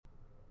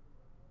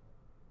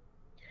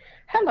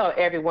Hello,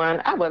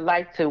 everyone. I would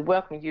like to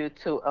welcome you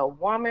to a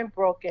Woman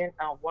Broken,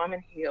 a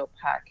Woman Healed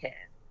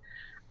podcast.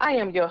 I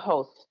am your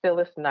host,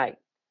 Phyllis Knight.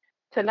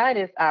 Tonight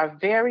is our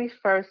very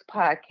first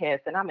podcast,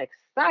 and I'm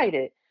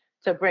excited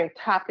to bring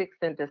topics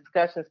and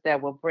discussions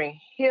that will bring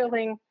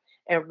healing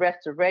and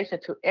restoration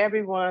to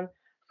everyone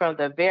from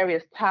the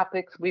various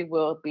topics we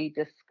will be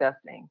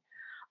discussing.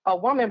 A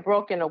Woman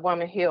Broken, a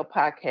Woman Healed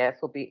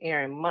podcast will be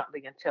airing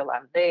monthly until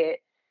I'm led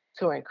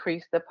to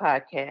increase the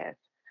podcast.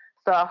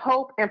 So I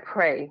hope and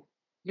pray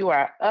you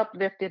are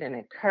uplifted and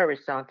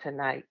encouraged on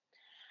tonight.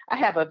 I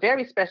have a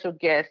very special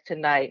guest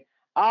tonight,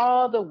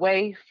 all the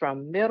way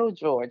from Middle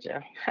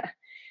Georgia.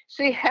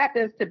 She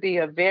happens to be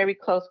a very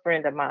close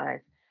friend of mine.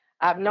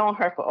 I've known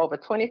her for over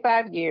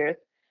 25 years.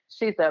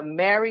 She's a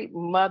married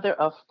mother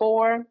of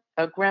four,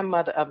 a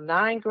grandmother of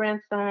nine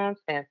grandsons,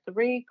 and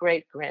three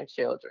great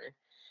grandchildren.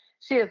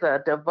 She is a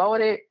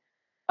devoted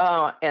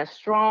and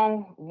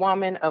strong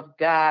woman of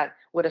God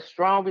with a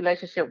strong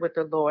relationship with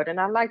the Lord. And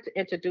I'd like to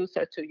introduce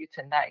her to you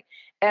tonight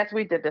as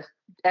we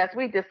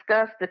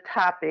discuss the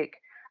topic,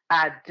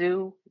 I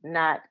do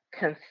not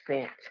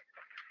consent.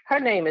 Her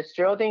name is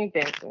Geraldine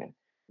Vincent.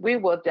 We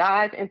will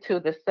dive into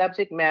the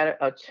subject matter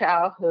of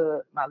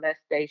childhood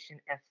molestation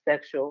and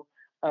sexual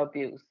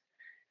abuse.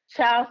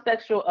 Child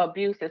sexual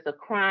abuse is a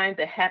crime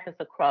that happens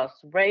across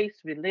race,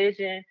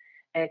 religion,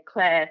 and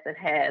class and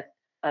has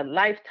a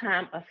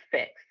lifetime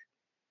effects.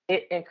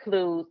 It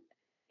includes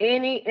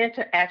any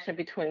interaction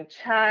between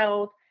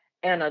child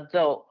and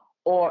adult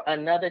or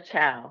another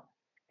child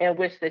in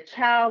which the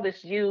child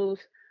is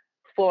used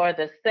for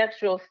the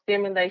sexual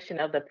stimulation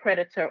of the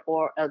predator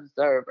or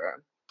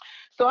observer.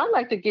 So I'd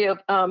like to give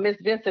Ms.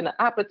 Vincent an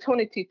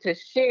opportunity to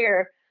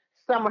share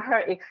some of her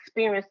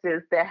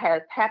experiences that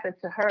has happened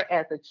to her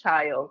as a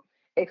child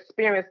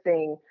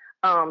experiencing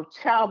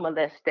child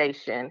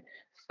molestation.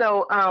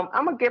 So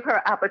I'm gonna give her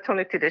an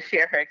opportunity to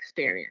share her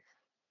experience.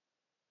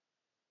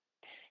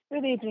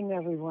 Good evening,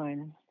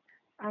 everyone.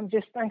 I'm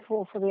just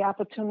thankful for the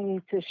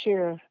opportunity to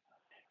share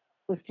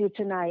with you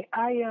tonight.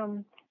 I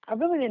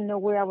really didn't know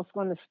where I was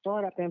going to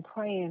start. I've been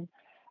praying.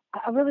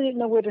 I really didn't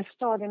know where to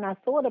start, and I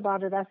thought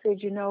about it. I said,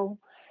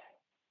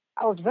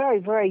 I was very,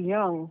 very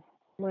young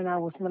when I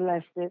was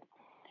molested,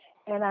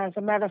 and as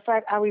a matter of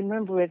fact, I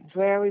remember it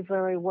very,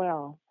 very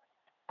well.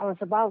 I was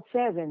about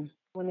 7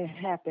 when it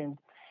happened,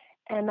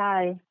 and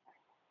I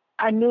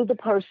knew the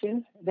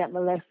person that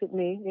molested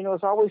me.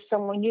 It's always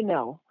someone you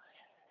know,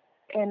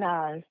 and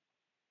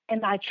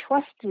I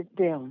trusted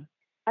them.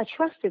 I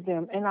trusted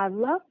them and I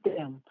loved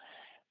them,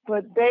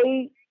 but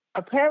they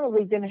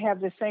apparently didn't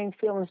have the same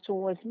feelings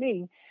towards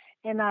me.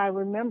 And I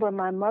remember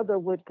my mother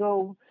would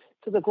go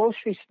to the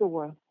grocery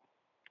store,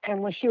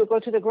 and when she would go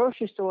to the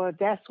grocery store,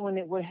 that's when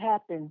it would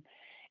happen.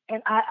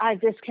 And I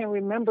just can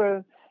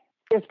remember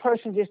this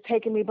person just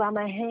taking me by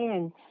my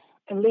hand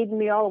and leading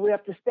me all the way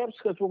up the steps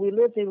because where we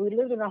lived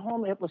in a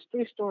home that was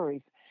 3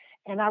 stories.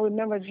 And I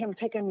remember him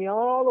taking me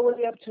all the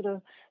way up to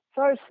the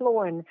third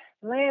floor and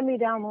laying me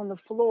down on the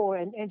floor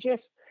and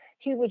just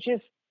he would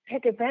just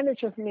take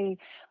advantage of me.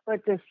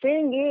 But the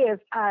thing is,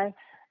 I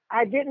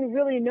didn't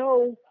really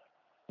know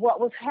what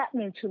was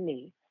happening to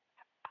me.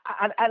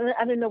 I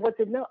didn't know what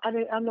to know. I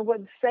didn't know what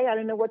to say. I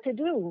didn't know what to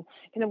do.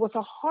 And it was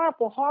a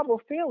horrible,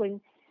 horrible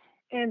feeling.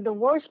 And the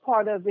worst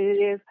part of it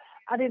is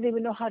I didn't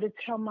even know how to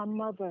tell my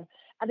mother.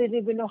 I didn't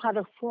even know how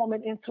to form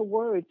it into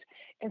words.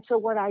 And so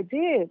what I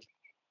did,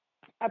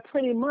 I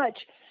pretty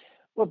much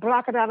would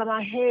block it out of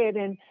my head.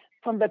 And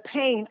from the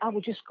pain, I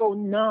would just go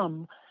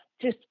numb,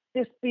 just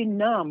be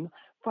numb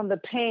from the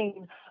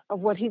pain of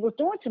what he was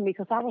doing to me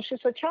because I was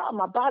just a child.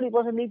 My body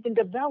wasn't even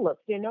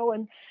developed. And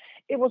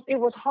it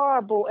was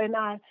horrible. And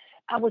I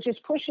would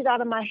just push it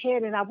out of my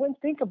head and I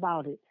wouldn't think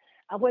about it.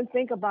 I wouldn't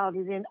think about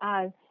it. And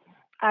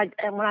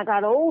and when I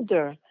got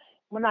older,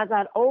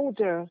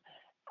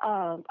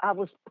 I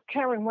was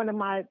carrying one of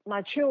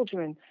my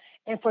children,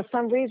 and for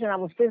some reason I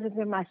was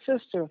visiting my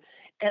sister,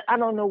 and I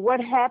don't know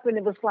what happened.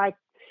 It was like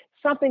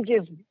something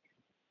just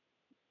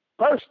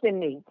burst in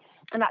me,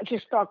 and I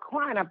just started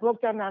crying. I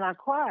broke down and I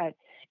cried,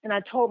 and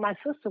I told my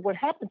sister what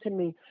happened to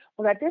me.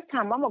 Well, at this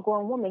time I'm a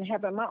grown woman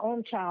having my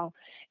own child,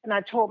 and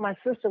I told my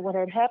sister what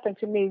had happened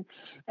to me,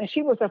 and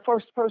she was the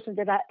first person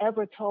that I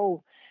ever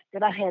told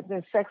that I had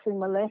been sexually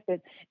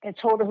molested and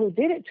told her who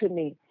did it to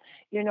me.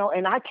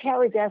 And I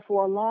carried that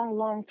for a long,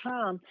 long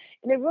time.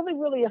 And it really,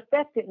 really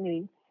affected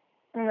me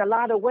in a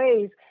lot of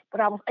ways, but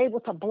I was able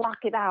to block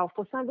it out.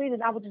 For some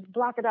reason, I would just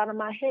block it out of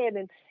my head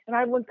and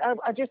I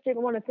just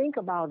didn't want to think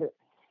about it.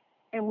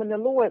 And when the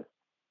Lord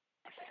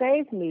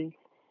saved me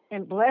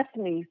and blessed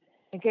me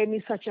and gave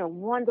me such a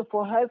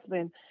wonderful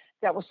husband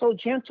that was so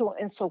gentle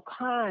and so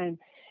kind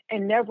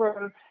and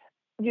never,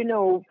 you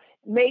know,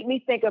 made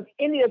me think of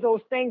any of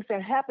those things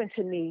that happened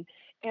to me.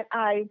 And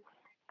I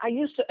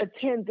used to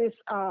attend this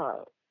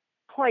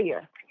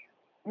prayer.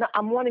 Now,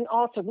 a morning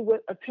altar, we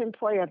would attend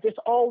prayer, just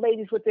all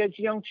ladies with their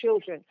young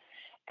children.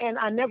 And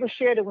I never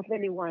shared it with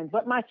anyone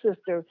but my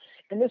sister.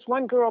 And this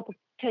one girl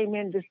came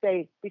in this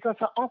day because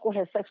her uncle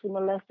had sexually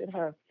molested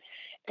her.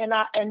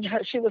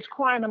 She was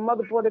crying. Her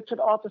mother brought her to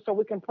the altar so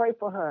we can pray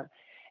for her.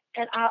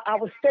 And I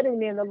was sitting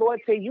there, and the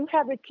Lord said, "You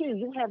have the key.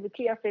 You have the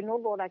key." I said, "No,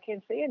 Lord, I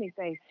can't say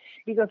anything,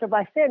 because if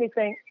I say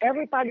anything,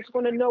 everybody's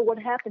going to know what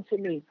happened to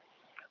me."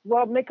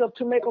 Well,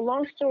 to make a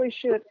long story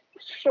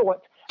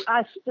short,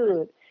 I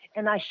stood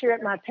and I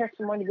shared my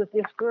testimony with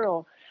this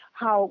girl,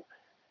 how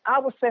I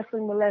was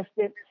sexually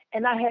molested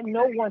and I had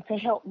no one to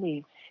help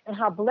me, and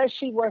how blessed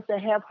she was to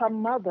have her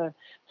mother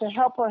to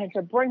help her and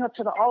to bring her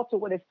to the altar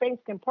where the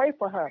saints can pray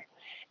for her.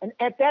 And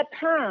at that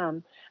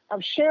time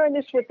of sharing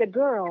this with the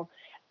girl,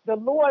 the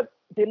Lord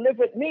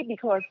delivered me,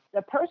 because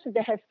the person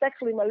that had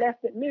sexually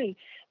molested me,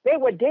 they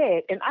were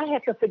dead, and I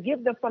had to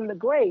forgive them from the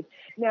grave.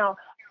 Now,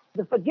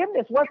 the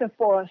forgiveness wasn't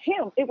for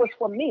him, it was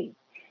for me.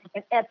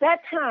 And at that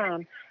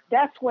time,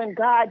 that's when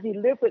God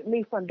delivered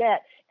me from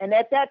that. And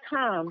at that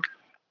time,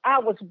 I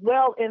was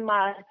well in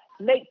my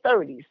late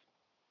 30s.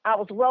 I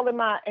was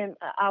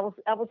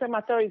in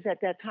my 30s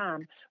at that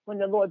time when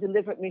the Lord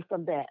delivered me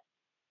from that.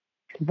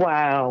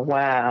 Wow,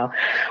 wow.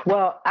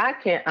 Well, I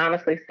can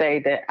honestly say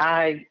that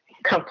I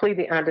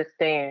completely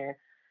understand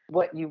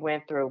what you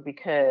went through,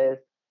 because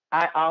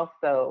I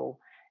also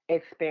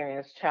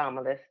experienced child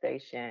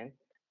molestation.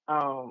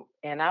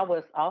 And I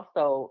was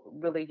also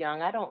really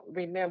young. I don't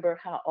remember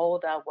how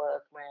old I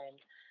was when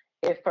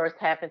it first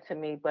happened to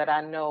me, but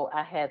I know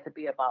I had to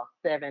be about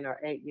 7 or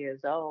 8 years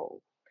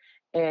old.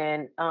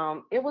 And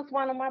it was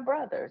one of my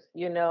brothers,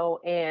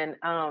 and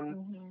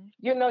Hmm.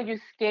 you're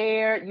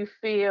scared, you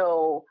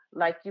feel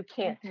like you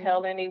can't Hmm.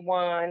 tell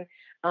anyone,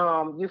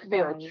 you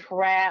feel Right.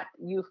 trapped,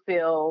 you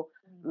feel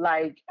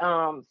like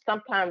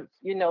sometimes,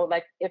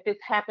 like if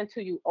it's happened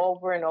to you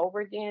over and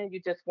over again, you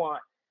just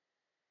want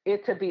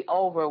it to be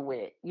over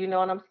with. You know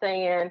what I'm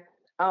saying?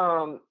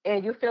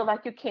 And you feel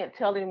like you can't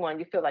tell anyone.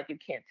 You feel like you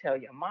can't tell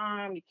your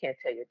mom, you can't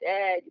tell your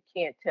dad, you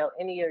can't tell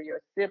any of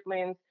your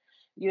siblings,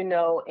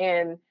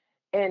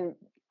 and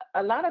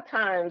a lot of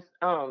times,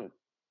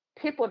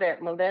 people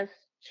that molest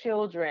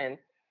children,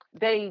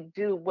 they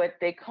do what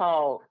they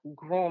call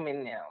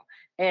grooming them.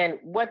 And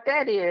what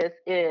that is,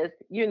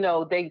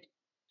 they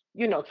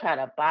try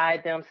to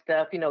buy them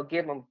stuff,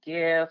 give them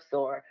gifts,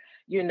 or,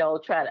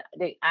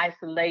 they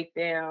isolate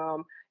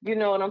them. You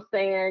know what I'm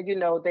saying?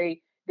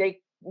 They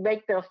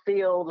make them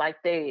feel like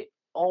they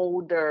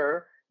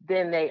older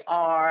than they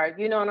are.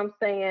 You know what I'm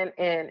saying?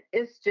 And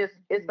it's a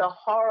Hmm.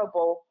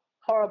 horrible,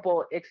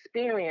 horrible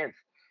experience.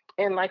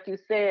 And like you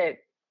said,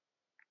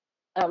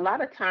 a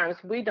lot of times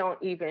we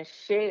don't even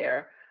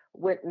share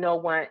with no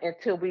one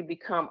until we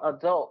become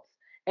adults.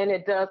 And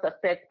it does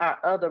affect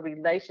our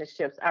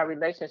relationships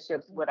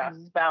with our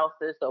Hmm.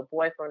 spouses or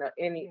boyfriend or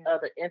any Yes.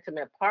 other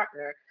intimate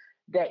partner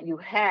that you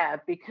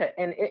have, because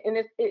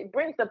it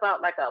brings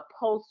about like a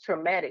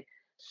post-traumatic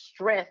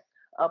stress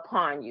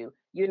upon you,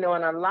 and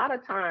a lot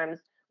of times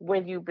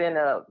when you've been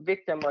a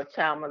victim of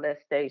child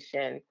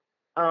molestation,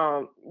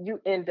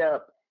 you end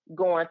up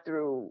going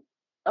through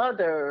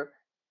other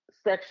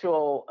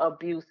sexual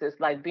abuses,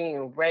 like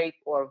being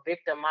raped or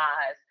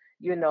victimized,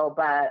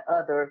 by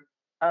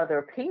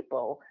other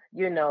people,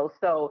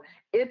 so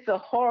it's a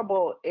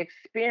horrible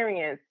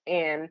experience.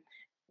 And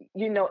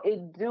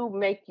it do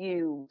make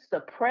you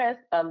suppress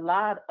a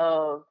lot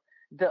of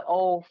the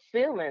old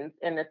feelings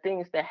and the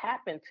things that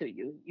happened to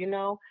you,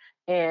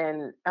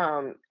 and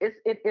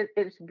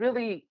it's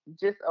really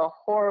just a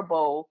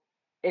horrible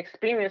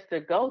experience to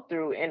go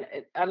through. And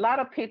a lot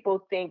of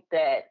people think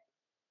that,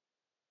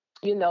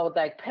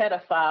 like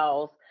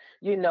pedophiles,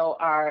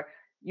 are,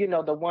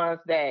 the ones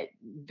that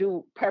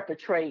do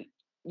perpetrate,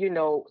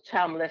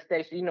 child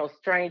molestation,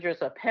 strangers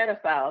or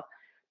pedophiles.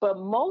 But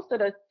most of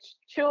the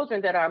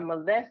children that are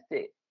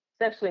molested,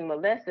 sexually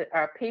molested,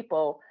 are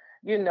people,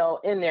 in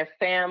their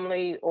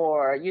family,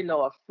 or,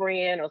 a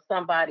friend or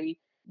somebody,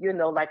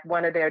 like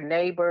one of their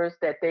neighbors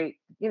that the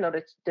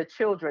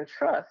children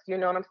trust. You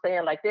know what I'm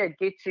saying? Like they'll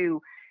get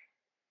you,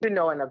 in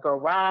a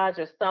garage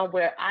or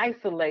somewhere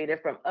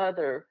isolated from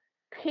other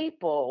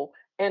people,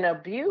 and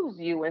abuse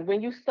you. And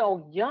when you're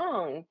so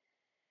young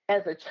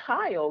as a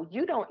child,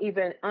 you don't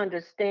even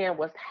understand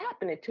what's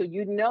happening to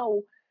you. You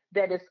know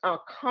that it's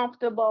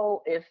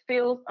uncomfortable, it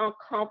feels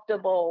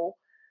uncomfortable,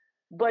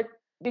 but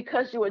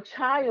because you're a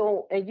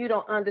child and you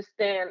don't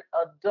understand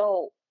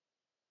adult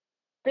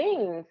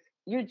things,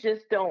 you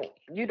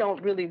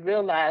don't really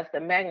realize the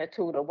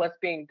magnitude of what's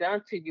being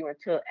done to you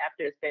until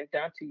after it's been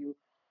done to you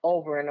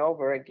over and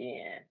over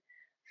again.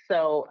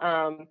 So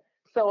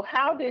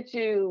how did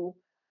you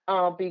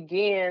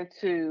begin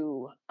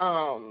to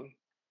how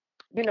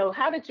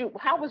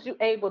was you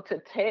able to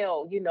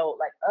tell,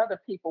 like other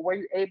people? Were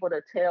you able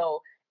to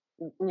tell,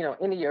 any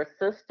of your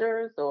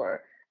sisters,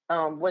 or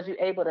was you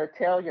able to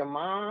tell your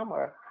mom,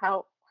 or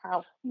how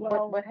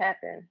Well, what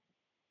happened?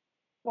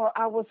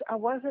 I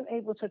wasn't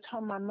able to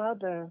tell my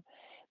mother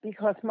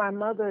because my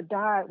mother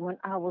died when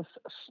I was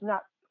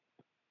not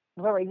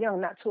very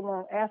young, not too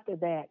long after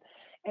that,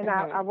 and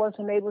I Hmm.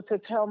 wasn't able to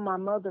tell my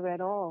mother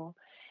at all.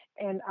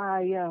 And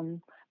I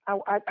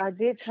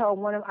did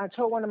tell I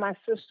told one of my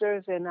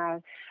sisters, and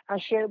I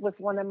shared with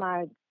one of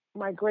my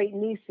great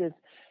nieces,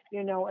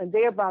 and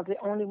they're about the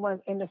only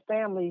ones in the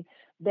family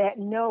that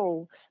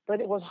know. But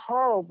it was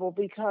horrible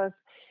because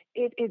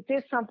it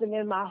did something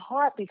in my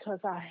heart because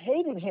I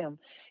hated him.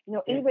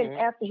 Even Mhm.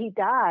 after he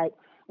died,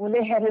 when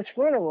they had his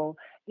funeral,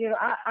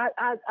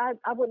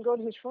 I wouldn't go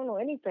to his funeral,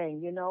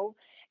 anything,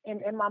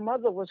 and my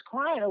mother was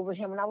crying over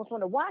him, and I was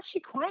wondering why is she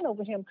crying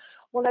over him.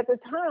 Well, at the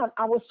time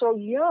I was so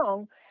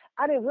young,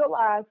 I didn't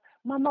realize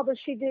my mother.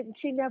 She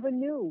never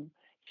knew.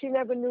 She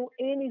never knew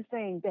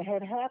anything that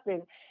had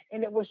happened,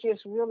 and it was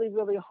just really,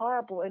 really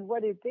horrible. And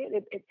what it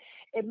did,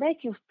 it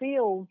make you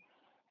feel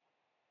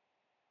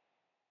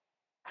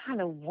kind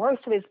of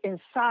worthless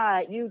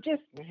inside. You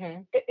just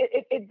Mhm.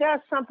 it does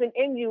something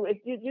in you.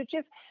 You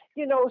just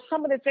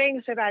some of the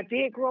things that I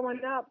did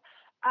growing up.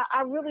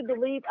 I really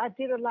believe I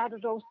did a lot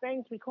of those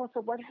things because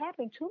of what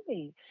happened to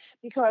me.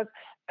 Because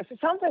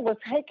something was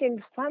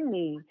taken from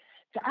me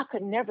that I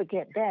could never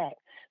get back.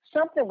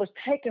 Something was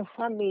taken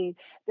from me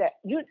that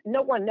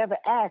no one never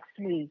asked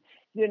me.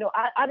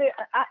 I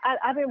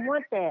didn't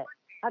want that.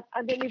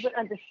 I didn't even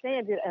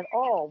understand it at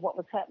all what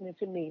was happening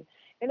to me,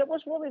 and it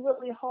was really,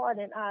 really hard.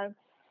 And I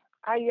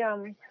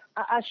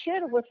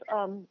shared it with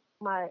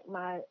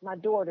my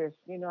daughters.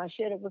 I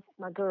shared it with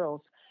my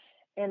girls,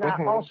 and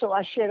Mhm.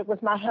 I shared it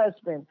with my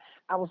husband.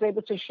 I was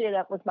able to share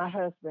that with my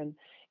husband.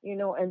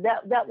 And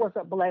that was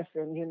a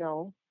blessing.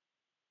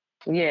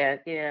 Yeah,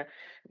 yeah,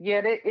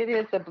 yeah. It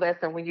is a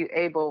blessing when you're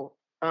able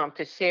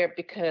to share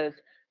because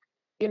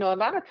a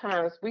lot of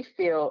times we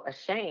feel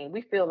ashamed.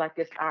 We feel like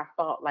it's our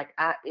fault. Like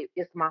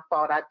it's my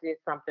fault. I did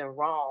something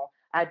wrong.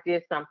 I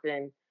did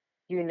something,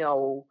 you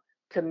know,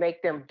 to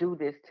make them do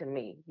this to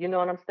me. You know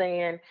what I'm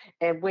saying?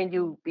 And when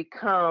you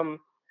become,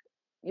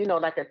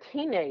 like a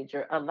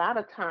teenager, a lot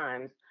of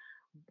times,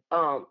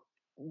 um,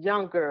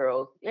 young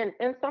girls and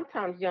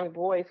sometimes young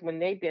boys, when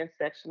they've been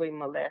sexually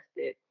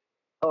molested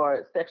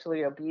or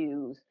sexually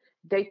abused,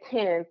 they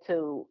tend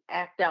to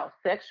act out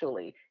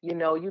sexually.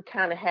 You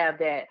kind of have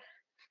that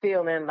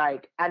feeling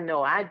like, I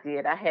know I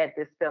did. I had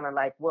this feeling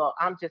like, well,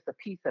 I'm just a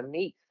piece of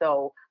meat.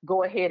 So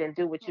go ahead and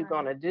do what you're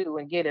going Right. to do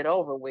and get it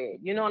over with.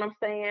 You know what I'm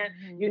saying?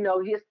 Hmm.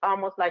 It's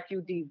almost like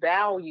you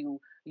devalue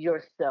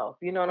yourself.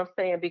 You know what I'm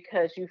saying?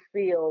 Because you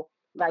feel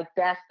like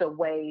that's the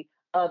way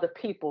other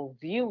people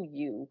view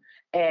you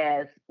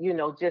as,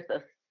 just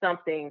a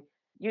something,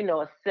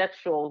 a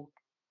sexual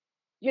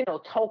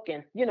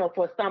token,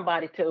 for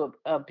somebody to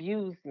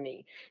abuse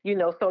me,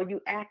 so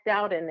you act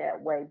out in that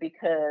way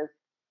because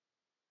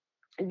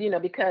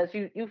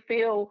you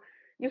feel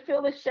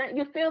ashamed,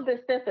 you feel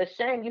this sense of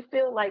shame, you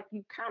feel like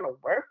you kind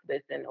of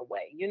worthless in a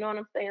way, you know what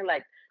I'm saying?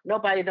 Like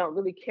nobody don't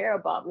really care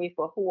about me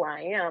for who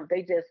I am.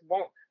 They just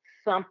want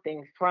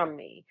something from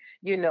me,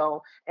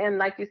 and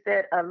like you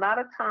said, a lot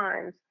of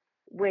times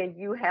when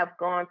you have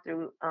gone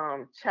through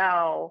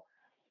child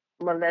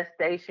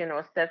molestation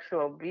or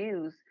sexual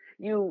abuse,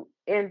 you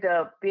end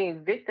up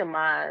being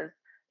victimized,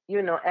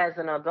 as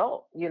an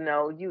adult.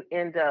 You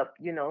end up,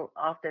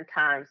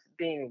 oftentimes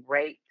being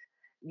raped,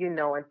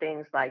 and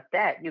things like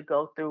that. You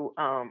go through,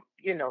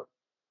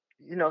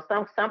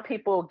 some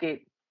people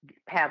be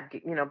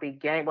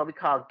gang, what we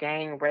call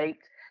gang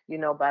raped,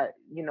 but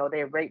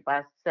they're raped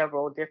by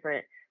several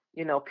different,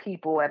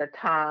 people at a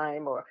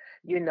time, or,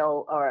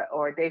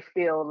 or they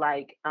feel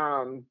like,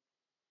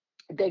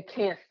 they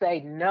can't say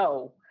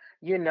no.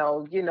 They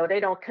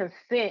don't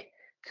consent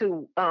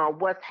to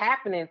what's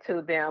happening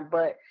to them,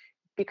 but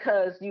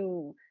because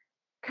you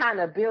kind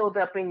of build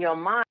up in your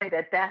mind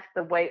that that's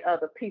the way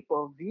other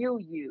people view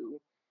you,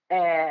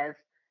 as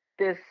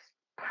this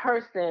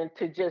person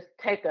to just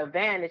take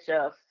advantage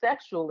of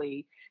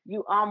sexually,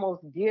 you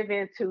almost give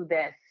into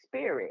that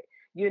spirit,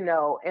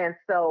 and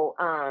so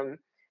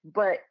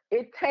but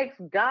it takes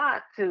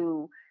God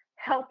to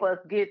help us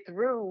get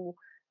through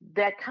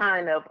that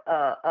kind of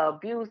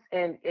abuse,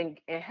 and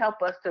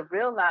help us to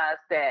realize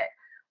that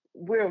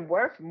we're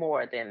worth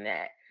more than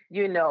that,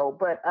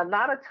 but a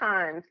lot of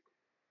times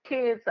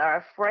kids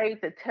are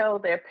afraid to tell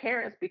their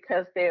parents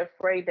because they're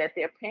afraid that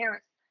their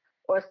parents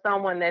or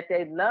someone that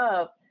they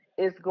love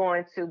is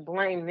going to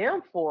blame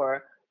them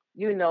for,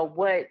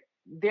 what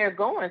they're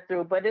going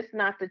through. But it's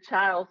not the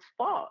child's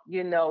fault.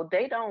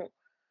 They don't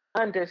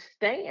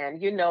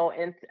understand,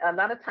 and a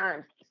lot of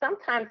times,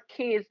 sometimes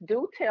kids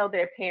do tell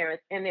their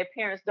parents and their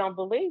parents don't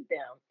believe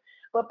them.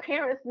 But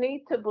parents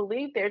need to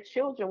believe their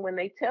children when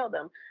they tell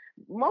them.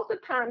 Most of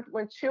the times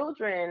when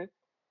children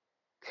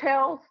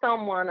tell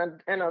someone,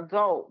 an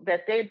adult,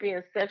 that they're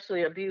being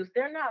sexually abused,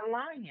 they're not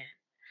lying.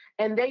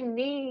 And they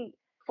need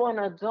for an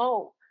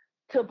adult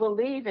to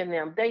believe in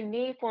them. They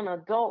need for an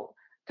adult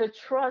to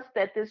trust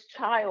that this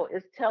child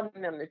is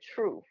telling them the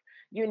truth,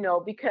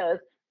 because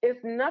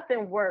it's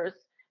nothing worse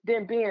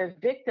than being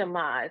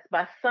victimized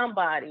by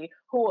somebody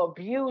who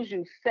abused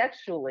you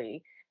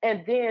sexually,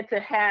 and then to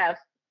have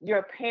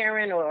your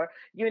parent, or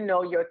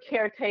your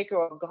caretaker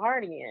or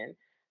guardian,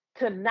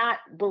 to not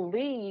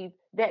believe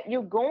that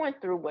you're going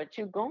through what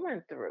you're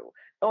going through,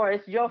 or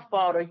it's your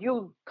fault, or Hmm.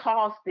 you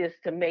caused this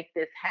to make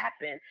this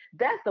happen.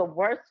 That's the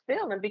worst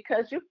feeling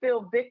because you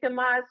feel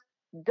victimized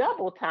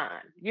double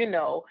time.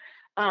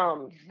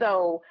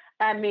 So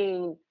I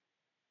mean,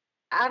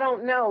 I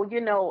don't know,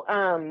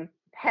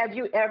 have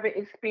you ever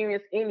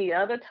experienced any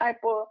other type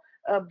of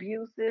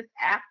abuses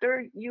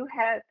after you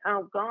had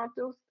gone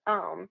through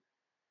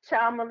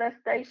child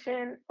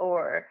molestation,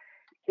 or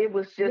it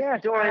was just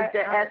Yes, during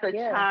the as a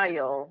yes.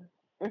 child?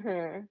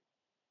 Hmm.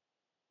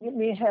 You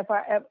mean have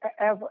I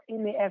ever? You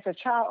mean as a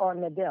child or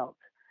an adult?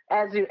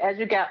 As you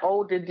got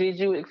older, did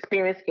you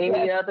experience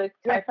any Yes, other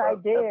yes, type I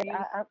of did.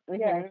 abuse?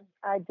 Yes, Hmm.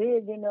 I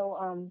did.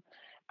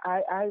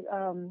 I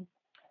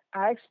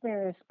I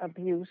experienced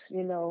abuse.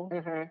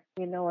 Hmm.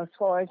 As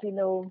far as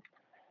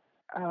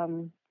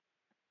um,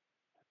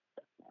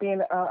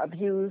 being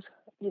abused.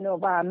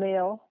 By a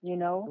male.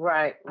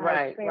 Right, I right,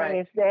 right,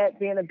 experienced that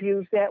being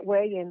abused that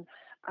way, and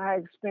I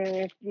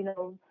experienced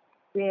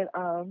being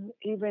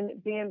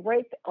even being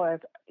raped or as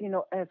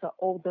an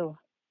older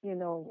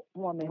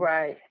woman,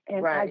 right, and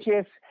I right.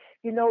 just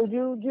you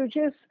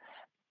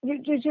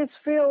just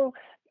feel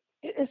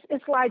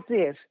it's like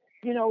this.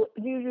 You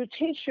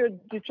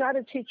try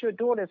to teach your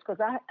daughters because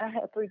I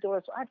have three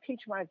daughters, so I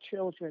teach my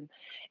children,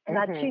 and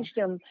I Hmm. teach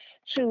them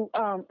to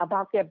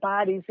about their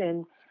bodies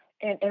and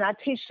I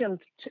teach them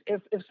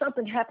if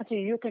something happened to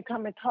you, you can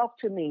come and talk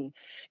to me.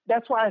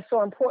 That's why it's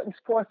so important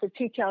for us to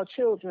teach our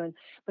children.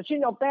 But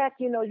back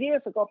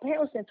years ago,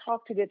 parents didn't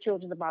talk to their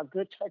children about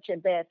good touch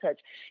and bad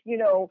touch. We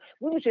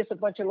was just a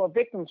bunch of little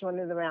victims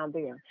running around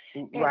there,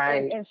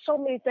 Right. and so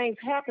many things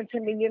happened to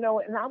me.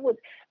 And I would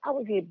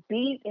get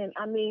beat, and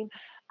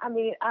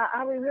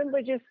I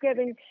remember just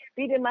getting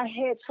beat in my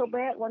head so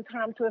bad one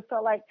time to it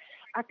felt like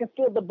I could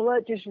feel the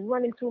blood just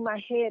running through my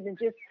head and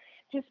just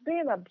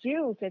being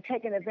abused and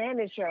taken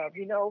advantage of,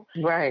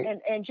 Right.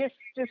 and just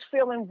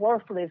feeling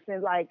worthless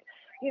and like,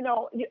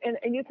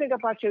 and you think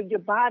about your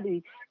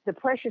body, the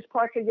precious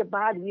parts of your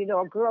body,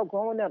 a girl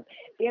growing up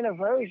in a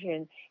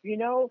virgin,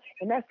 and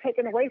that's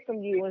taken away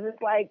from you. And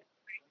it's like,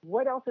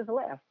 what else is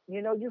left?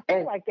 You feel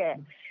And like that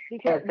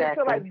because you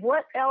feel like exactly.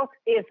 what else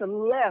is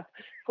left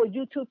for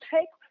you to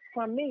take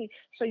from me?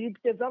 So you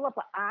develop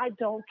a I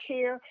don't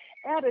care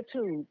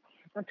attitude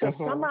until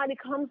Hmm. somebody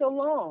come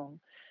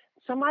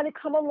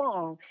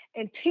along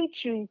and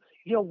teach you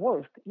your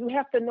worth. You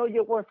have to know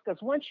your worth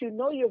because once you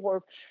know your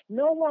worth,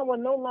 no one will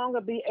no longer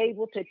be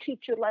able to treat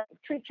you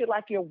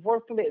like you're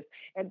worthless.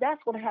 And that's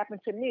what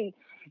happened to me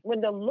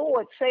when the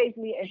Lord saved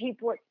me and He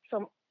brought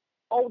some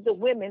older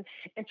women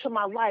into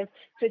my life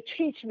to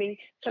teach me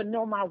to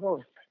know my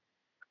worth.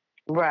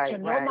 To Right,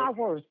 know my right.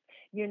 worth,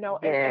 and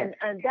Yes.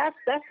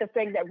 that's the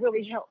thing that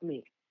really helped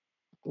me.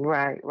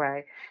 Right,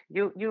 right.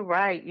 You're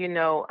right.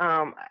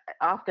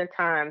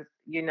 Oftentimes,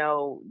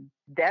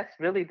 that's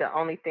really the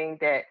only thing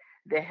that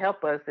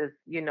help us is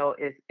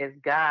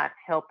God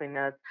helping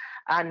us.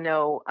 I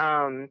know.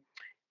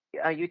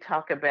 You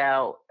talk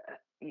about,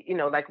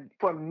 like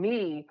for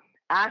me,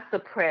 I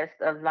suppressed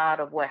a lot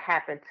of what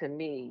happened to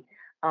me.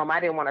 I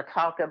didn't want to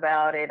talk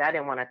about it. I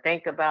didn't want to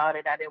think about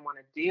it. I didn't want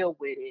to deal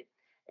with it.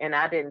 And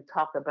I didn't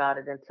talk about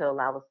it until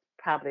I was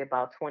probably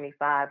about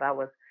 25. I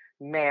was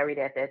married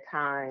at that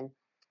time.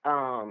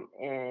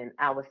 And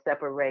I was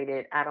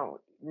separated. I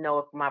don't know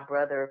if my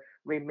brother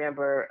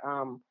remember.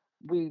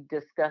 We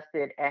discussed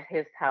it at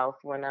his house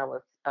when I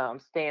was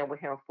staying with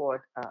him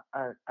for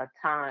a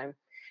time,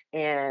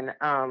 and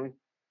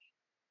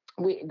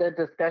we the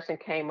discussion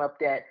came up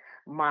that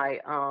my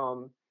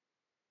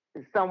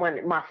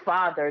someone my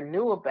father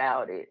knew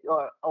about it,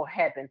 or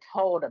had been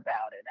told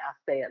about it. I'll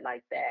say it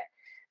like that.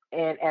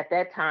 And at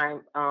that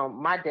time,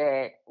 my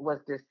dad was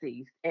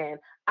deceased, and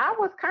I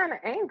was kind of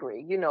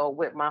angry,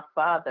 with my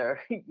father,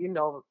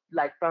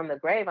 like from the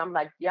grave. I'm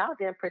like, y'all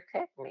didn't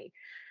protect me.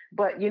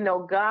 But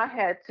God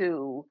had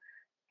to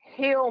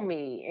heal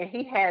me, and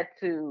He had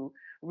to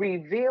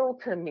reveal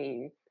to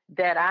me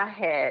that I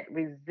had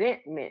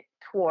resentment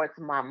towards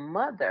my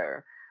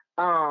mother,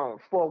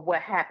 for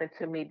what happened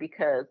to me,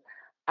 because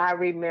I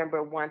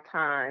remember one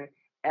time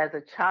as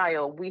a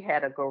child, we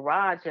had a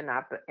garage in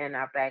our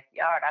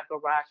backyard. Our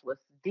garage was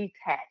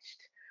detached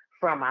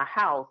from our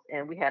house,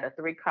 and we had a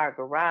three-car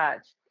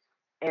garage.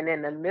 And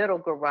in the middle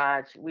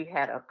garage, we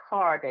had a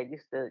car that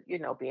used to,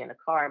 be in a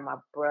car. And my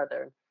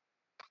brother,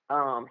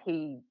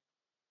 he,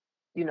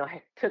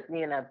 took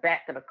me in the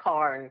back of the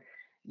car and,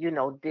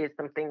 did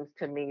some things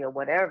to me or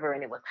whatever.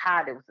 And it was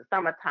hot. It was the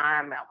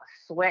summertime. I was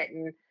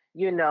sweating,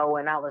 and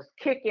I was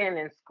kicking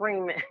and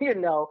screaming,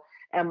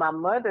 And my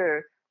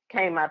mother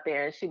came out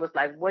there and she was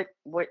like,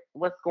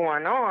 what's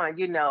going on?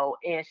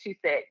 And she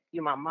said,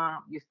 my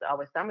mom used to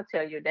always say, I'm gonna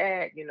tell your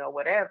dad,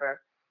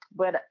 whatever.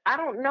 But I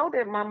don't know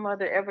that my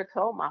mother ever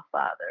told my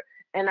father.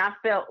 And I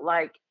felt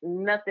like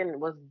nothing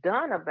was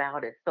done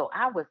about it. So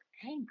I was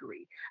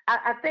angry.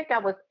 I think I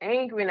was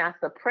angry and I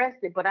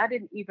suppressed it, but I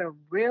didn't even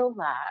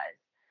realize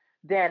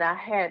that I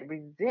had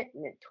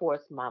resentment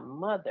towards my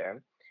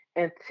mother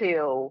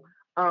until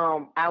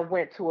I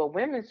went to a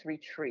women's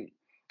retreat.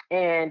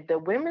 And the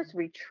women's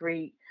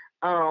retreat,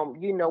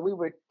 we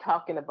were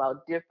talking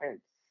about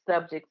different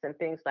subjects and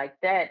things like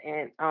that.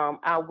 And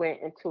I went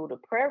into the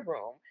prayer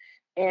room,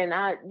 And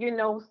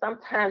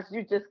sometimes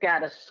you just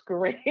gotta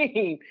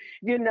scream,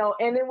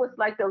 and it was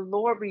like the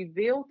Lord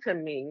revealed to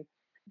me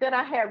that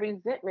I had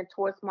resentment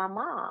towards my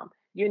mom,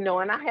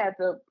 and I had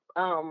to,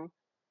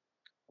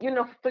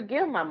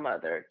 forgive my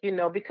mother,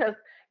 because,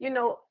 you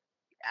know,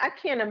 I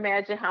can't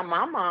imagine how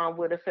my mom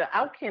would have felt.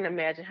 I can't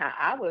imagine how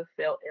I would have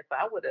felt if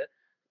I would have,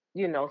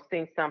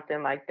 seen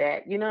something like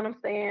that. You know what I'm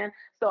saying?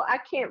 So I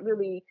can't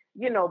really,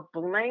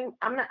 blame.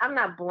 I'm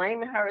not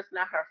blaming her. It's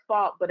not her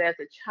fault. But as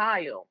a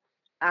child,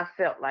 I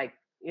felt like,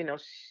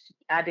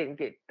 I didn't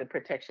get the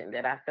protection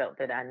that I felt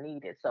that I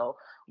needed. So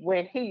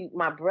when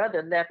my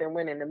brother left and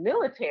went in the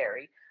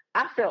military,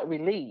 I felt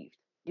relieved.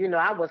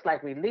 I was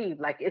like relieved,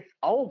 like it's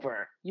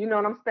over. You know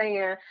what I'm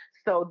saying?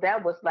 So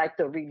that was like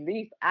the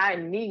relief I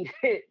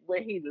needed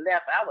when he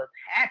left. I was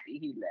happy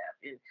he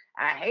left, and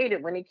I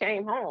hated when he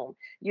came home.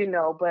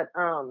 But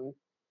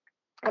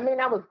I mean,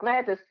 I was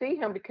glad to see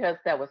him because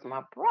that was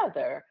my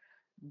brother,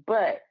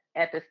 but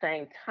at the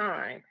same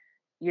time,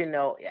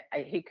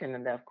 he couldn't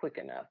have left quick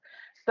enough.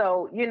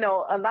 So,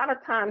 a lot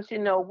of times,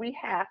 we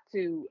have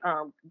to,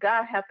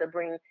 God have to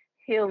bring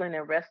healing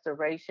and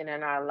restoration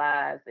in our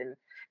lives.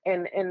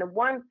 And the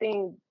one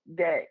thing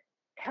that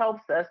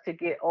helps us to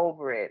get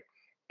over it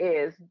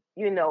is,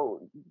 you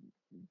know,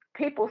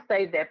 people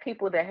say that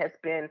people that has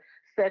been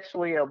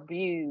sexually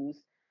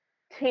abused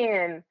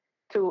tend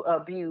to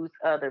abuse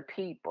other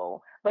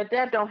people, but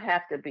that don't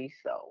have to be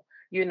so.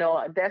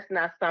 That's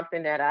not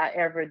something that I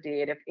ever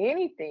did. If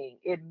anything,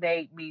 it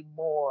made me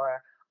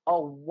more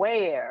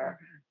aware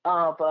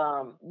of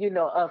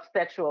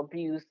sexual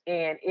abuse,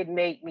 and it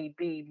made me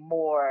be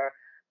more,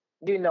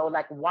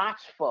 like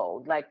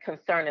watchful, like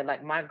concerning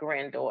like my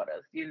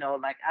granddaughters,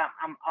 like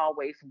I'm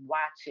always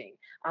watching.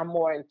 I'm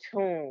more in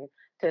tune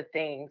to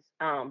things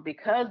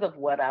because of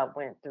what I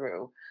went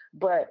through.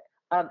 But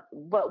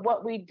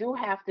what we do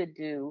have to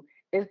do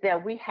is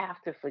that we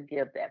have to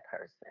forgive that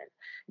person.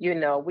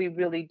 We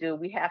really do.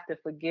 We have to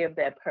forgive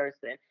that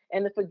person.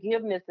 And the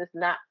forgiveness is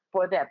not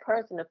for that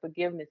person. The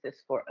forgiveness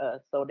is for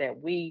us so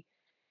that we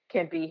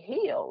can be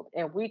healed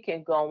and we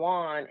can go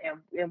on,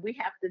 and we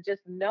have to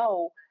just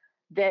know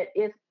that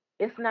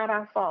it's not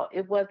our fault.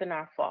 It wasn't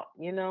our fault.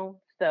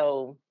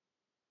 So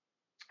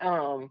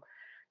um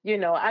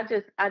I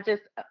just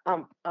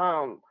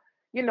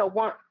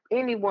want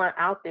anyone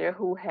out there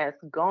who has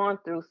gone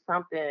through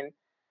something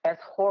as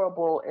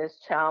horrible as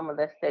child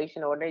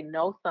molestation, or they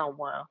know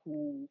someone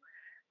who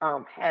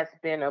has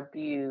been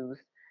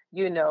abused,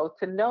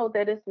 to know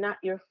that it's not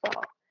your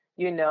fault.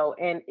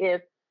 And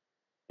if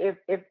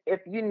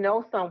you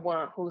know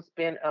someone who's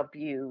been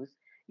abused,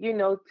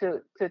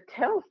 to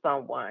tell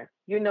someone,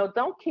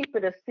 don't keep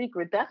it a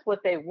secret. That's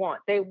what they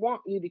want. They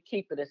want you to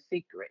keep it a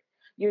secret.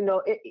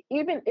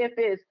 Even if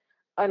it's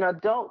an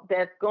adult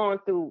that's gone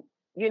through,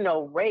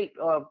 rape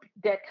or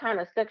that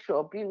kind of sexual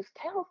abuse,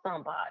 tell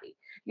somebody.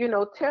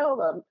 Tell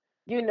them.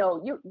 You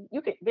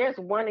can. There's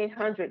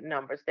 1-800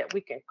 numbers that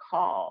we can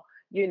call.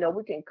 We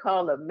can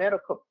call a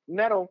medical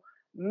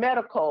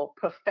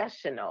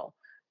professional.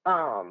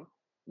 Um,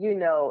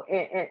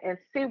 and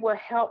see what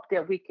help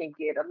that we can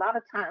get. A lot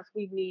of times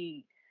we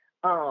need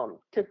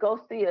to go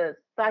see a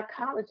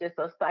psychologist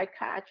or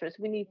psychiatrist.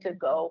 We need to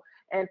go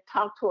and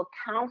talk to a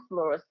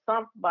counselor or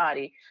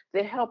somebody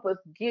to help us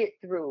get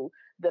through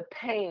the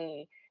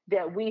pain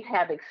that we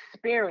have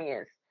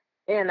experienced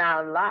in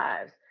our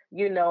lives,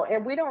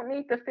 and we don't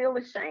need to feel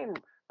ashamed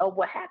of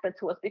what happened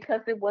to us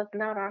because it was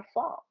not our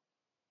fault.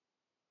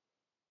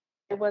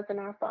 It wasn't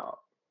our fault.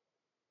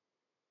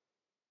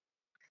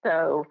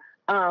 So,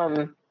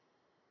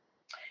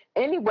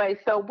 anyway,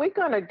 so we're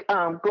gonna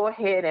go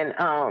ahead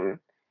and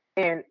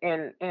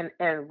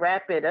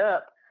wrap it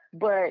up.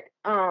 But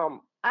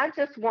I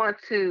just want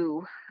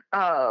to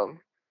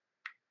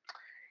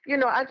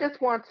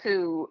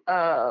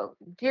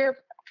give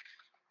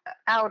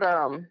out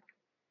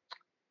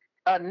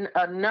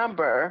a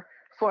number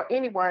for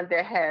anyone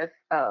that has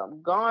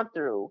gone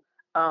through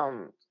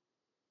um,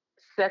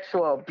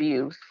 sexual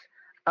abuse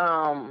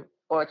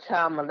or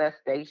child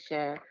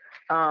molestation.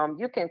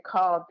 You can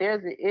call.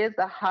 Is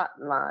a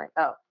hotline.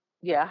 Oh,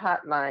 yeah,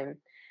 hotline.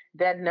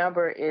 That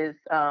number is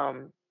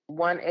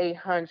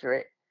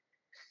 1-800-656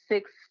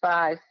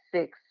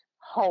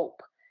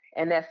 HOPE,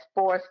 and that's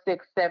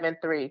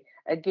 4673.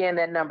 Again,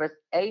 that number is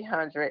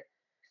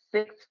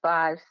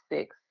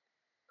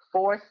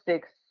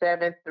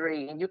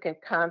 800-656-4673, and you can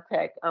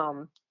contact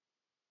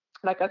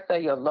like I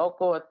say, your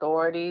local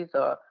authorities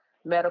or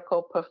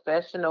medical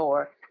professional,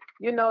 or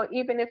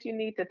even if you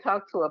need to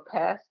talk to a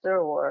pastor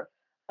or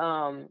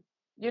um,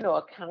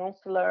 a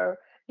counselor,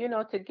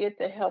 to get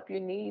the help you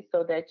need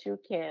so that you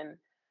can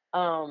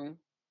um,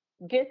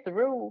 get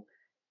through,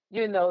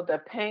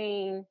 the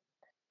pain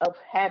of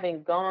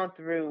having gone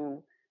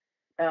through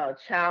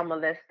child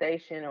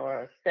molestation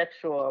or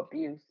sexual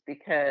abuse,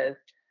 because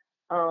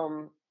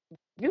um,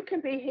 you can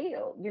be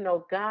healed.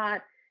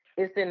 God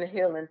is in the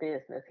healing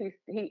business.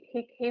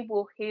 He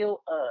will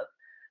heal us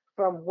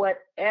from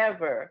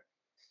whatever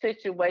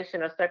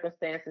situation or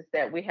circumstances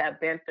that we have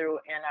been through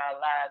in our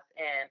lives,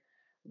 and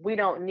we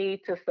don't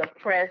need to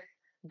suppress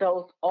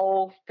those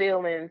old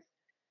feelings,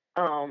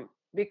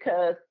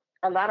 because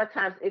a lot of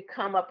times it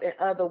come up in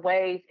other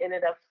ways, and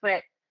it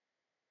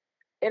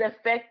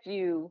affect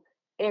you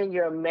in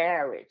your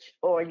marriage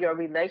or your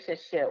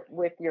relationship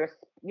with your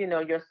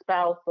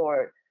spouse,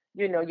 or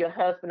your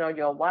husband or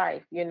your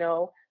wife.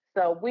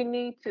 So we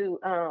need to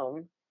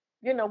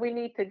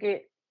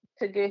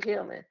get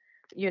healing,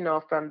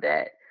 from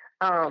that.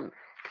 Um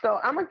so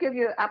I'm gonna give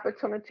you an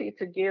opportunity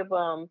to give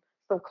some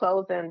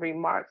closing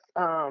remarks,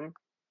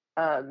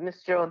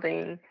 Miss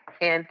Geraldine,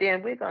 and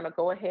then we're gonna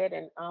go ahead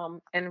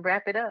and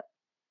wrap it up.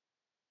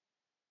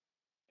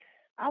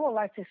 I would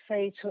like to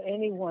say to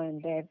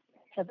anyone that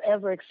has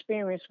ever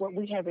experienced what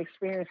we have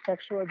experienced,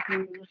 sexual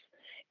abuse,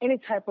 any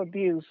type of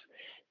abuse,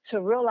 to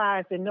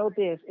realize and know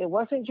this: it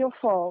wasn't your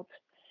fault,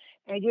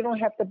 and you don't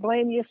have to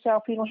blame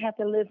yourself. You don't have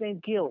to live in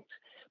guilt,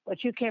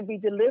 but you can be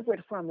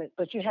delivered from it.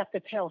 But you have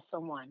to tell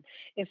someone.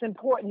 It's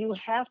important. You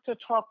have to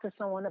talk to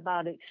someone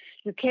about it.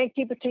 You can't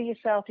keep it to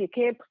yourself. You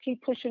can't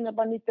keep pushing it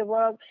beneath the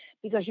rug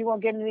because you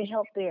won't get any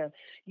help there.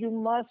 You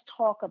must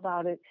talk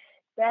about it.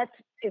 That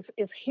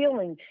is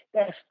healing.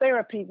 That's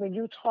therapy when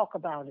you talk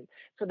about it.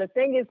 So the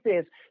thing is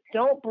this: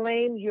 don't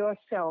blame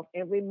yourself,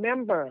 and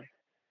remember,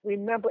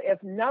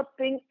 if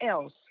nothing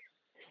else,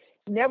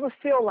 never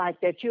feel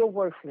like that you're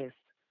worthless.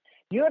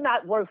 You're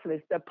not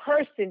worthless. The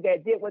person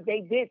that did what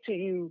they did to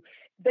you,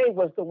 they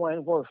was the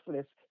one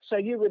worthless. So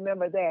you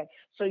remember that.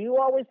 So you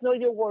always know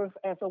your worth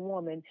as a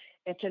woman,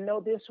 and to know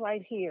this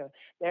right here,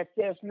 that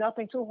there's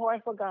nothing too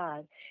hard for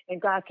God,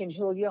 and God can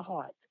heal your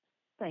heart.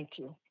 Thank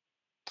you.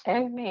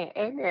 Amen.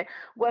 Amen.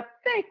 Well,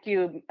 thank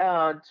you,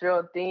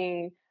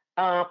 Geraldine.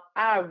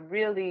 I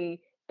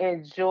really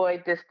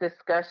enjoyed this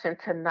discussion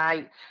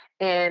tonight,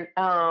 and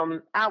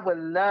I would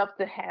love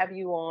to have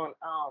you on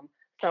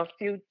some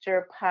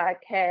future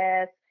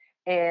podcasts.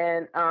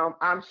 And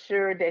I'm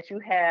sure that you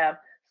have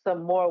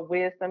some more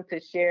wisdom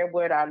to share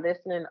with our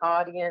listening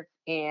audience.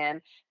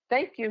 And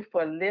thank you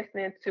for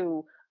listening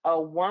to A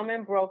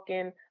Woman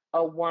Broken,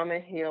 A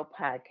Woman Healed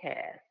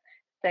podcast.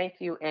 Thank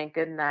you, and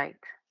good night.